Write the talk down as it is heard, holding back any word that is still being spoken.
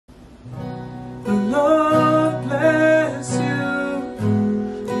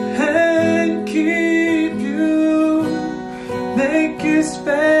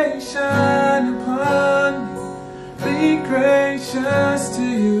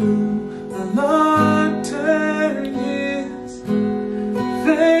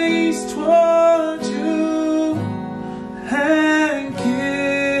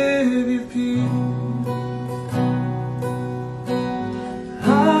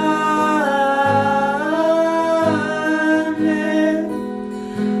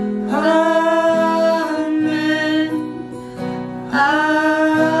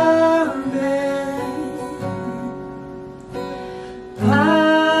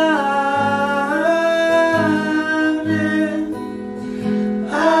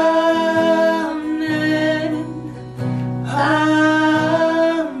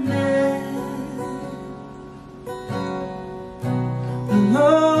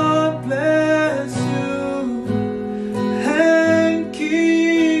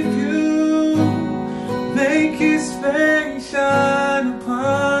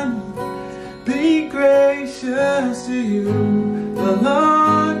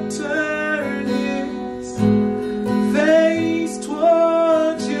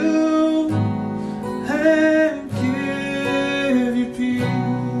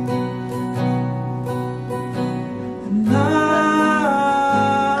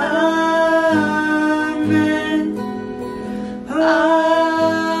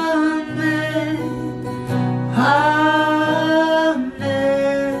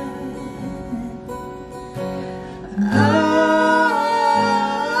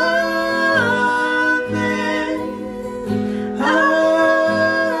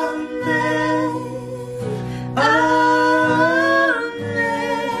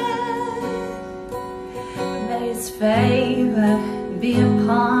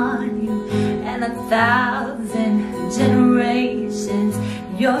1,000 generations.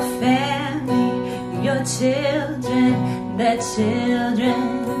 Your family, your children, their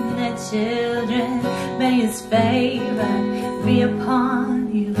children, their children. May His favor be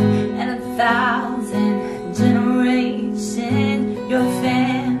upon you, and 1,000 generations. Your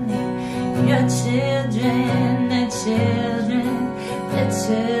family, your children, their children, their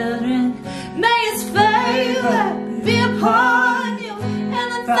children. May His favor be upon you, and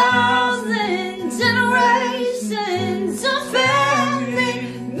 1,000 generations. Your family,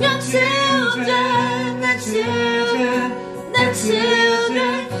 your children, their children, their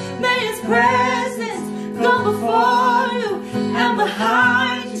children. May His presence go before you and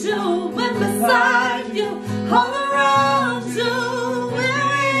behind you and beside you, all around you.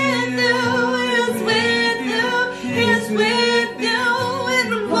 With you in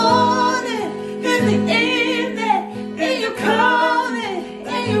the morning, in the evening, in your coming,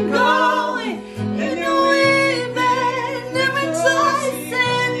 in your going, in your weeping, and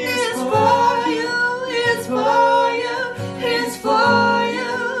rejoicing. Is for you, is for you, is for you,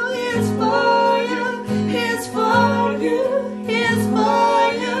 is for you, is for you, is for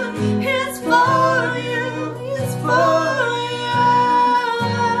you, is for you, is for you.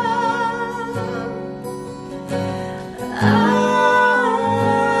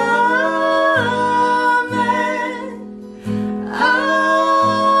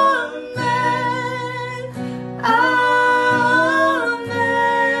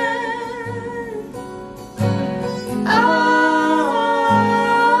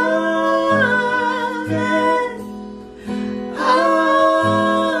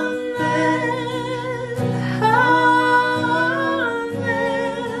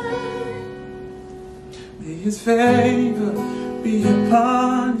 His favor be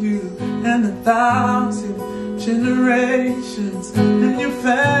upon you and 1,000 generations, and your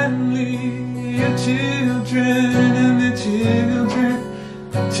family, your children, and their children,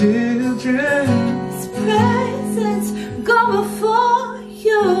 children. His presence go before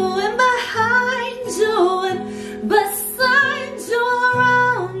you and behind you and beside you,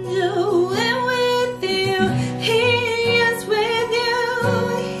 around you and with you. He is with you.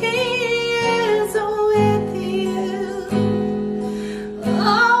 He is with you.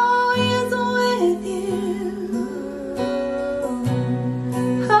 Oh, He is with you.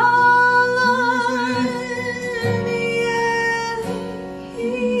 Oh, Lord, yeah,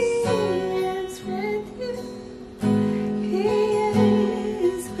 He is with you. He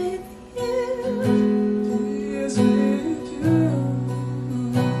is with you. He is with you.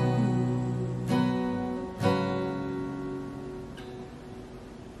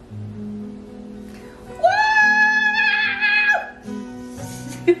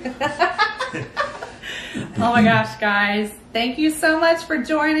 Oh my gosh, guys. Thank you so much for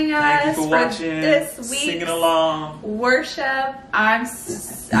joining us. Thank you for watching, this week's singing along. worship. I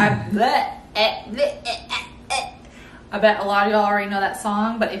bet a lot of y'all already know that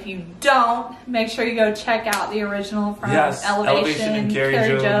song, but if you don't, make sure you go check out the original from Elevation and Kari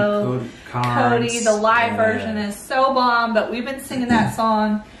Jobe, Carnes. Cody. The live version is so bomb, but we've been singing that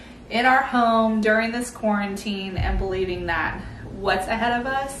song in our home during this quarantine and believing that what's ahead of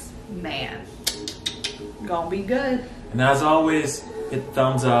us, man, gonna be good. And as always, hit the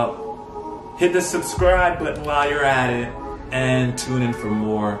thumbs up, hit the subscribe button while you're at it, and tune in for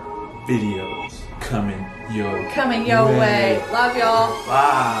more videos coming your Coming your way. Love y'all.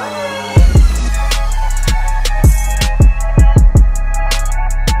 Bye.